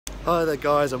Hi there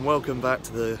guys, and welcome back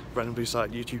to the Red and Blue Site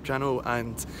YouTube channel,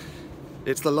 and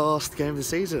it's the last game of the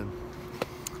season.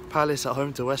 Palace at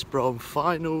home to West Brom,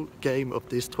 final game of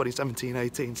this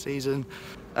 2017-18 season,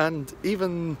 and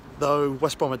even though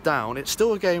West Brom are down, it's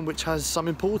still a game which has some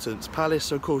importance.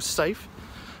 Palace are of course safe,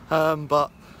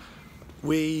 but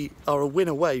we are a win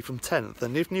away from 10th,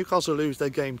 and if Newcastle lose their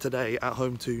game today at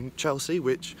home to Chelsea,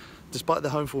 which despite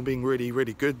their home form being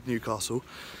really good, Newcastle,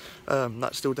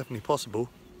 that's still definitely possible,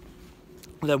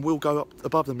 then we'll go up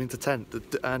above them into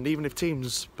 10th, and even if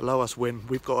teams below us win,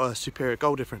 we've got a superior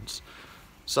goal difference.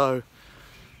 So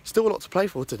still a lot to play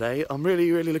for today. I'm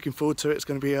really looking forward to it. It's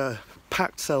going to be a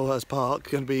packed Selhurst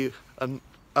Park, going to be,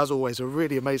 as always, a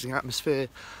really amazing atmosphere.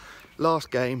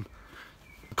 Last game,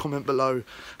 comment below,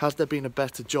 has there been a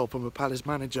better job from a Palace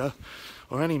manager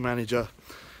or any manager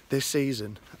this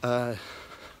season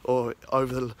or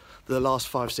over the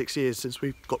last 5-6 years since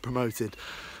we've got promoted?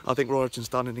 I think Hodgson's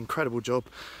done an incredible job,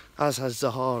 as has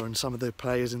Zaha and some of the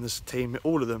players in this team.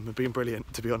 All of them have been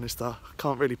brilliant, to be honest. I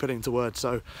can't really put it into words.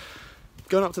 So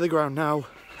going up to the ground now,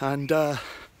 and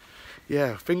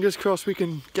yeah, fingers crossed we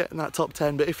can get in that top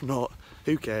 10, but if not,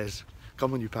 who cares?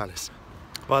 Come on, you Palace.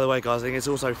 By the way guys, I think it's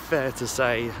also fair to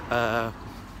say,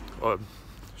 or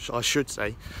I should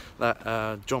say, that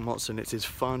John Motson, it's his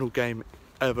final game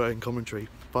ever in commentary,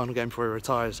 final game before he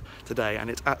retires today, and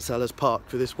it's at Selhurst Park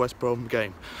for this West Brom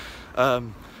game,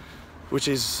 which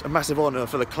is a massive honour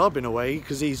for the club in a way,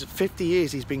 because he's 50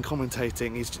 years he's been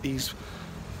commentating. He's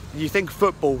you think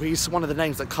football, he's one of the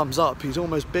names that comes up. He's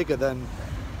almost bigger than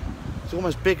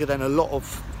a lot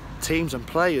of teams and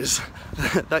players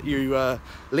that you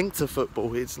link to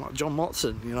football. It's like John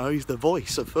Motson, you know, he's the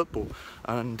voice of football,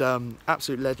 and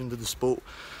absolute legend of the sport.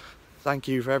 Thank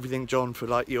you for everything, John, for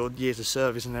like your years of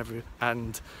service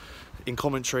and in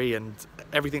commentary, and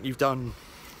everything you've done.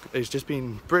 It's just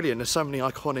been brilliant. There's so many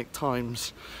iconic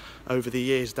times over the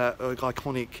years, that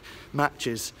iconic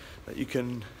matches that you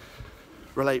can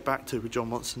relate back to with John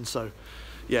Motson. So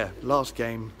yeah, last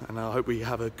game, and I hope we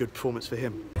have a good performance for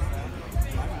him.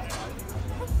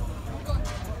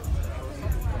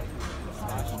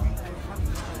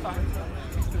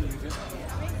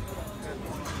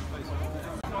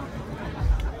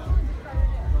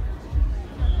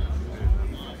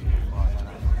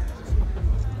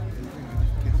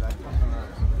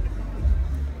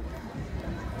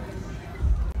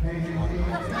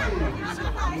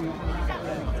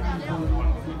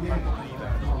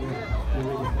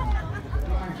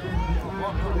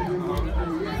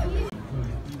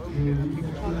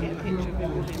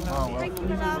 Thank you,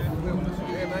 love.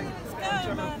 Let's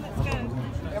go, man, let's go.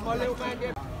 Yeah, my little man,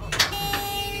 yeah.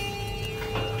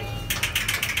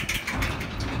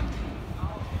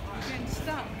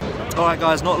 Alright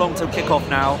guys, not long till kick-off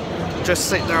now. Just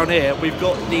sit down here. We've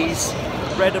got these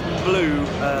red and blue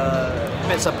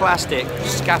bits of plastic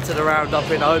scattered around up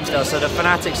in Homestead. So the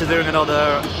Fanatics are doing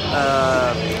another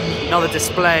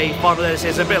display.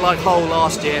 It's a bit like Hull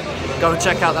last year. Go and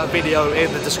check out that video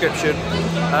in the description.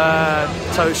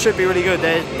 So it should be really good.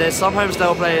 There's some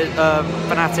Homestead players,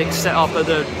 Fanatics set up at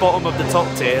the bottom of the top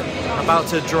tier, about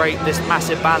to drape this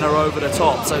massive banner over the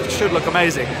top. So it should look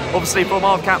amazing. Obviously from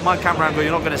my camera angle,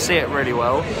 you're not going to see it really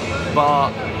well,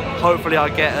 but hopefully I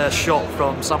get a shot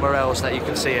from somewhere else that you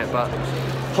can see it. But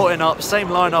putting up same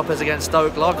lineup as against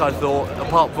Stoke, like I thought,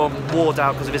 apart from Ward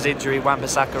out because of his injury,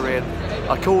 Wan-Bissaka in.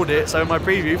 I called it, so in my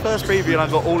first preview, and I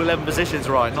got all 11 positions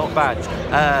right, not bad.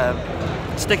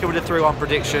 Sticking with the 3-1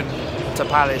 prediction to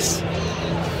Palace.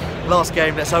 Last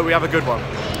game, let's hope we have a good one.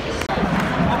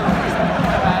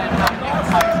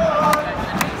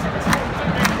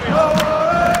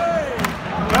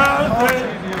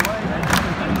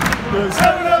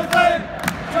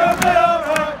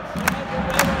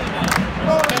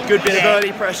 Good bit of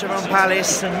early pressure on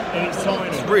Palace.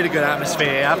 It's really good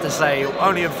atmosphere, I have to say.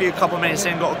 Only a couple of minutes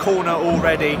in, got a corner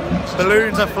already.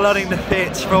 Balloons are flooding the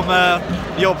pitch from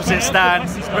the opposite stand.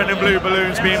 Red and blue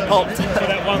balloons being popped.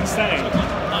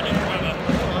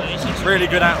 Really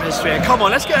good atmosphere. Come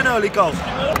on, let's get an early goal.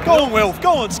 Go on, Wilf.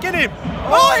 Go on, skin him.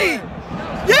 Oi!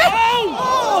 Yeah!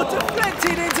 Oh,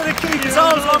 deflected into the keeper's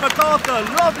arms by MacArthur.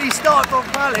 Lovely start from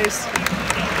Palace.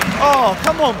 Oh,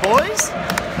 come on, boys.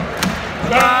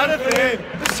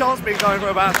 This chant's been going for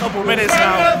about a couple of minutes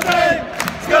now.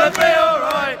 It's gonna be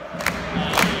alright.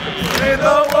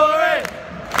 Don't worry.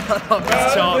 I love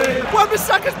this chant.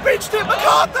 Wan-Bissaka's pinched it.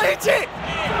 MacArthur hit it.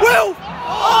 Will.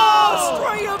 Oh,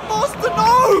 straight at Boston.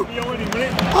 No.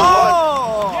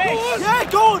 Oh. Yeah,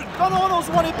 go on. Connors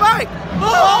won it back.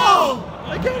 Oh.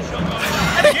 Again.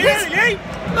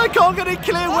 They can't get it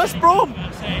clear, West Brom.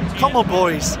 Come on,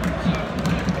 boys.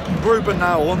 Ruben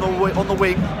now on the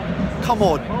wing. Come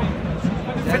on.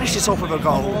 Finish this off with a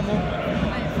goal.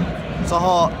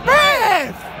 Zaha.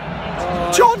 Rev!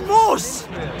 John Motson!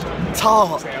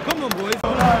 Tart. Come on, boys.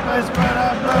 Let's spread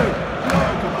out blue.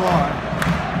 Goodbye.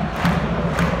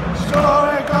 Sure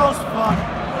it goes fun.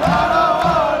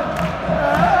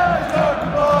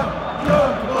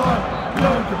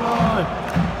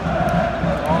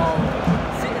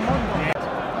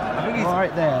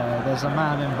 Right there's a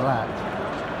man in black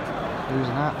who's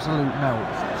an absolute melt.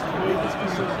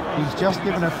 He's just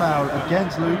given a foul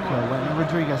against Luca when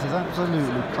Rodriguez is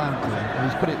absolutely clamped him, and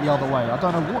he's put it the other way. I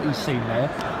don't know what he's seen there.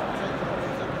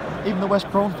 Even the West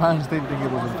Brom fans didn't think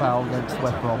it was a foul against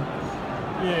West Brom.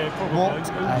 Yeah, probably. What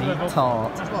a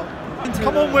tart.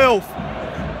 Come on, Wilf.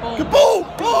 Good ball!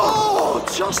 Oh,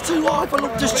 just too high for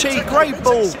Loftus-Cheek. Great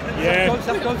ball. Yeah.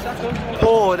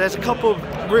 Oh, there's a couple of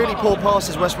really poor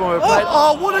passes West Brom have played.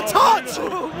 Oh, what a touch!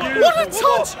 What a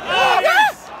touch!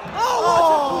 Yes!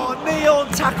 Oh, Neon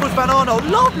tackles Van Arnold.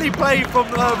 Lovely play from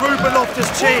Ruben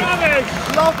Loftus-Cheek.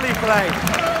 Lovely play.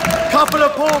 Couple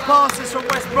of poor passes from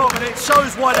West Brom, and it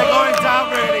shows why they're going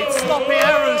down really. Sloppy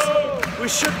errors. We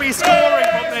should be scoring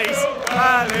from these.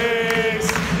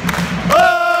 Alex.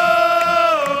 Oh!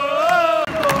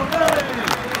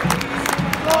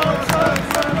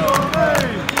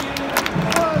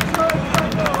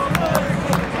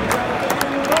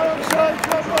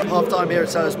 Half time here at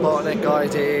Sellers Park,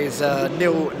 guys. It is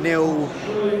 0-0.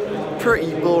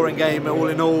 Pretty boring game all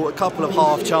in all. A couple of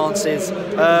half chances.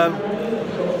 To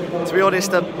be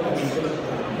honest,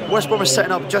 West Brom is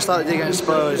setting up just like they did against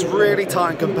Spurs. Really tight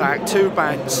and compact. 2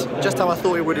 banks. Just how I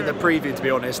thought it would in the preview, to be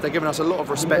honest. They're giving us a lot of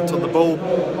respect on the ball,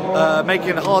 making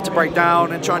it hard to break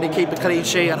down and trying to keep a clean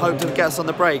sheet and hope to get us on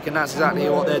the break. And that's exactly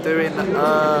what they're doing.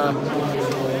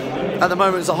 At the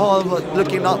moment, Zaha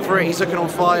looking up for it. He's looking on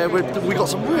fire. We got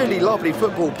some really lovely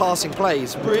football passing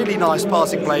plays, really nice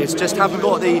passing plays. Just haven't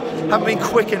been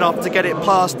quick enough to get it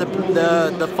past the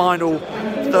final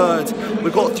third.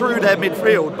 We've got through their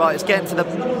midfield, but it's getting to the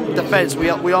defence. We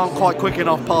aren't quite quick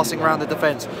enough passing around the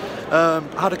defence.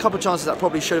 Had a couple of chances that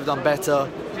probably should have done better.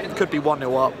 Could be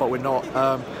 1-0 up, but we're not.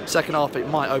 Second half, it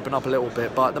might open up a little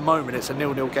bit, but at the moment, it's a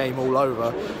 0-0 game all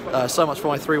over. So much for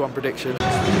my 3-1 prediction.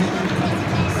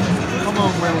 Come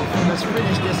on, Will, let's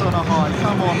finish this on a high.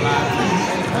 Come on, lads.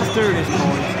 Let's do this,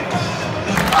 boys.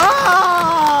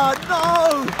 Ah,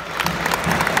 no!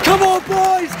 Come on,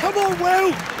 boys! Come on,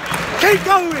 Will! Keep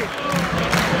going!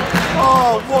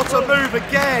 Oh, what a move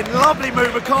again. Lovely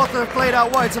move. MacArthur played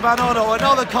out wide to Van Arnold.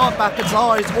 Another cutback and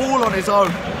Zaha is all on his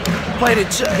own. Played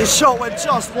it, his shot went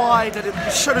just wide and it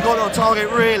should have gone on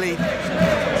target, really.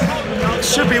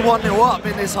 Should be 1-0 up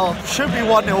in this half. Should be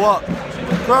 1-0 up.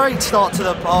 Great start to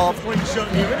the half.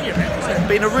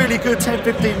 Been a really good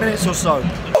 10-15 minutes or so.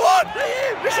 Come on!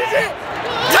 This is it!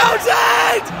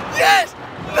 Townsend! Yes!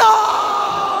 No!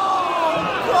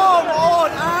 Come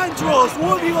on, Andros!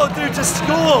 What have you got to do to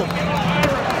score?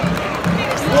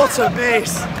 What a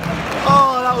miss!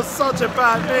 Oh, that was such a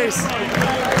bad miss.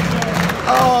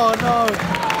 Oh no!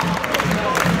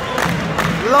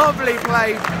 Lovely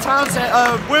play. Townsend,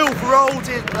 Wilf rolled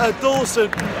in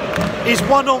Dawson. He's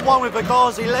one-on-one with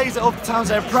Bagazi, lays it off to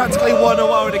Townsend, practically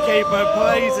one-on-one with the keeper,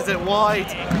 plays it wide.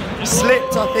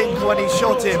 Slipped, I think, when he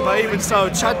shot it, but even so,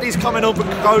 Chadley's coming on for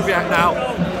Koviak now.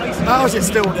 How is it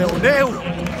still 0-0?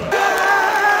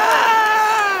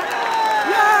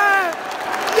 Yeah!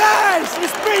 Yes!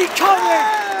 It's been coming!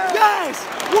 Yes!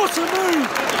 What a move!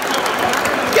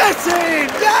 Get in!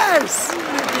 Yes!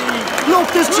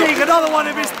 Loftus-Cheek, another one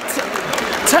of his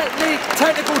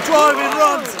technical driving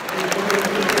runs.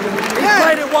 He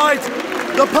played it wide.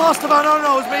 The pass to Van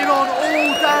Arnold has been on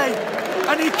all day,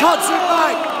 and he cuts it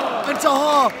back. And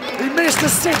Zaha, he missed a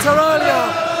sitter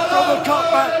earlier from a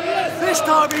cutback. This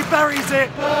time he buries it.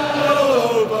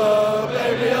 Over,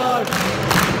 baby, I'm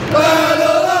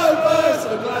all over,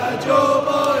 so glad you're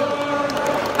mine.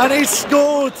 And he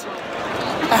scored.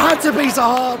 It had to be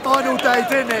Zaha final day,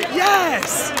 didn't it?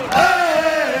 Yes!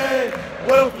 Hey,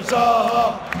 Wilf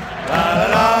Zaha. La la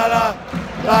la la,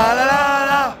 la la la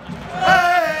la.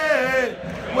 Hey,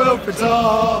 Wilf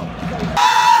Zaha.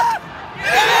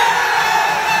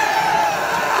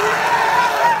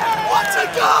 What a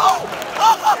goal!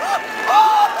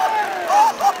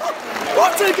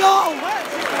 What a goal!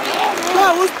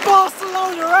 That was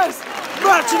Barcelona-esque.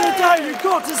 Match of the day, you've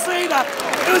got to see that.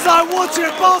 It was like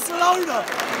watching Barcelona.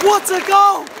 What a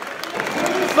goal!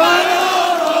 Van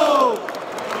Arnold!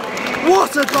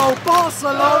 What a goal,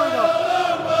 Barcelona!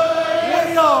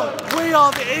 We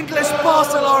are the English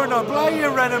Barcelona, playing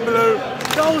in red and blue.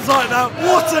 Goals like that,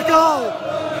 what a goal!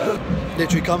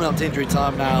 literally coming up to injury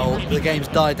time now. The game's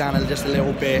died down just a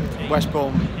little bit. West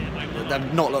Brom,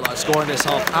 they've not looked like scoring this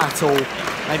half at all.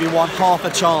 Maybe one half a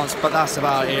chance, but that's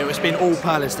about it. It's been all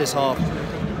Palace this half.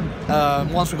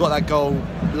 Once we got that goal,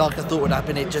 like I thought would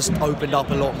happen, it just opened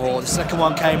up a lot more. The second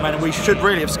one came in and we should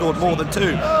really have scored more than 2.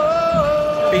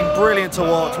 Been brilliant to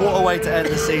watch. What a way to end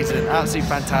the season. Absolutely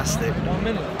fantastic.